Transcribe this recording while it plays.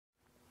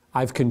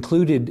I've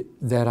concluded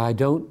that I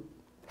don't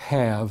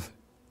have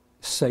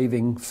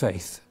saving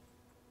faith.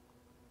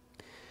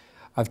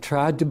 I've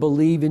tried to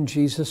believe in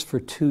Jesus for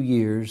 2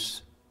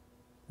 years,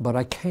 but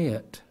I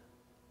can't.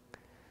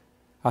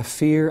 I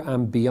fear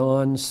I'm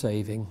beyond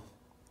saving.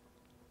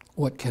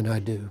 What can I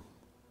do?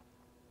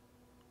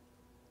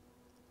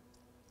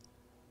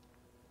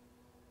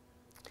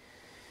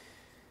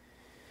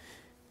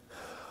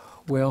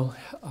 Well,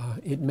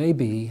 it may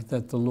be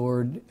that the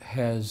Lord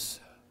has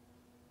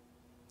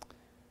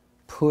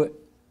put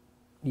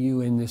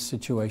you in this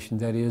situation,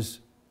 that is,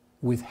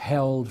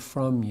 withheld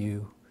from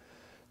you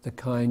the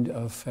kind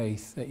of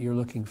faith that you're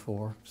looking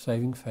for,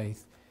 saving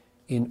faith,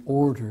 in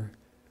order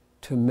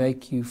to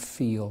make you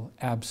feel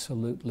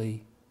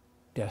absolutely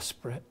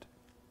desperate.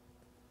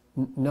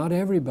 Not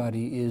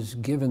everybody is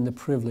given the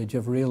privilege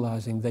of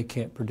realizing they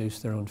can't produce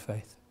their own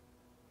faith.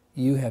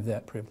 You have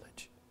that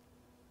privilege.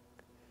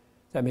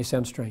 That may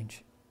sound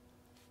strange.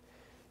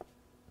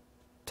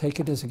 Take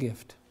it as a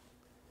gift.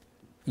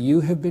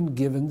 You have been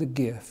given the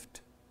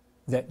gift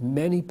that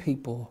many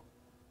people,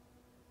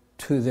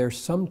 to their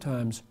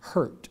sometimes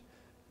hurt,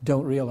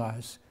 don't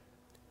realize.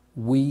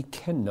 We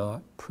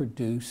cannot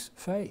produce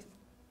faith.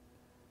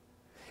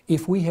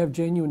 If we have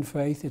genuine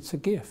faith, it's a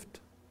gift.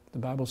 The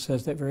Bible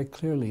says that very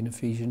clearly in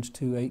Ephesians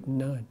 2, 8 and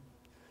 9.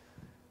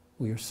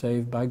 We are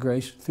saved by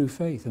grace through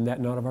faith, and that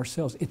not of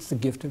ourselves. It's the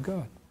gift of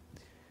God.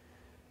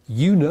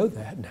 You know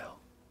that now.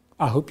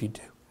 I hope you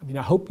do.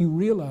 I hope you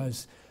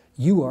realize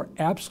you are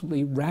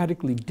absolutely,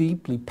 radically,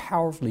 deeply,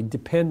 powerfully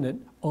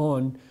dependent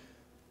on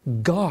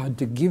God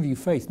to give you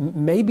faith.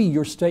 Maybe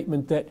your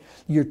statement that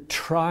you're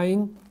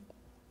trying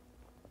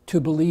to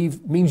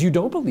believe means you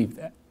don't believe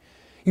that.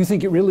 You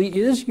think it really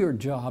is your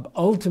job,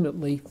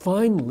 ultimately,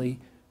 finally,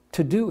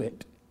 to do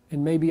it.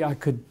 And maybe I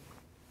could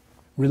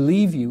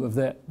relieve you of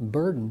that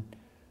burden.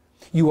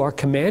 You are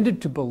commanded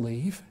to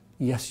believe.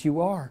 Yes, you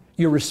are.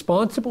 You're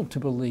responsible to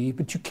believe,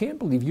 but you can't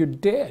believe. You're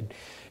dead.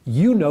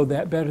 You know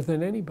that better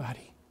than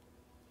anybody.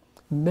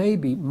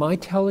 Maybe my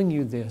telling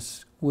you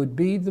this would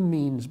be the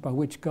means by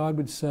which God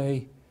would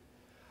say,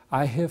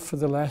 I have for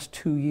the last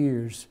 2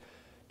 years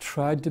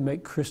tried to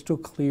make crystal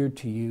clear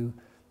to you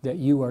that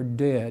you are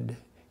dead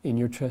in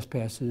your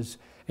trespasses,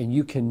 and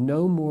you can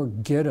no more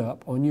get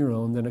up on your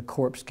own than a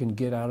corpse can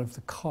get out of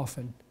the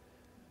coffin.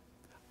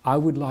 I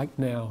would like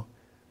now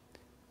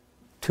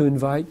to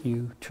invite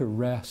you to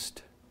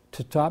rest,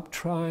 to stop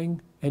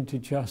trying and to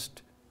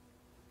just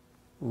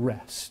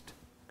rest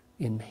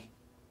in me.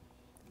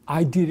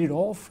 I did it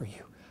all for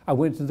you. I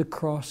went to the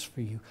cross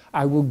for you.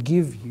 I will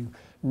give you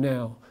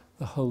now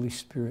the Holy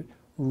Spirit.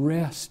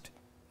 Rest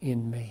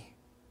in me.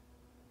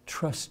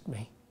 Trust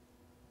me.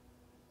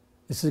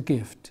 This is a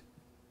gift.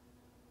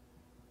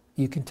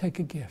 You can take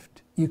a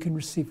gift. You can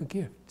receive a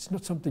gift. It's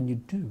not something you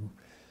do.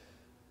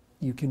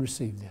 You can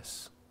receive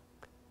this.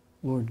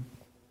 Lord,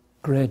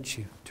 grant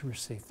you to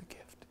receive the gift.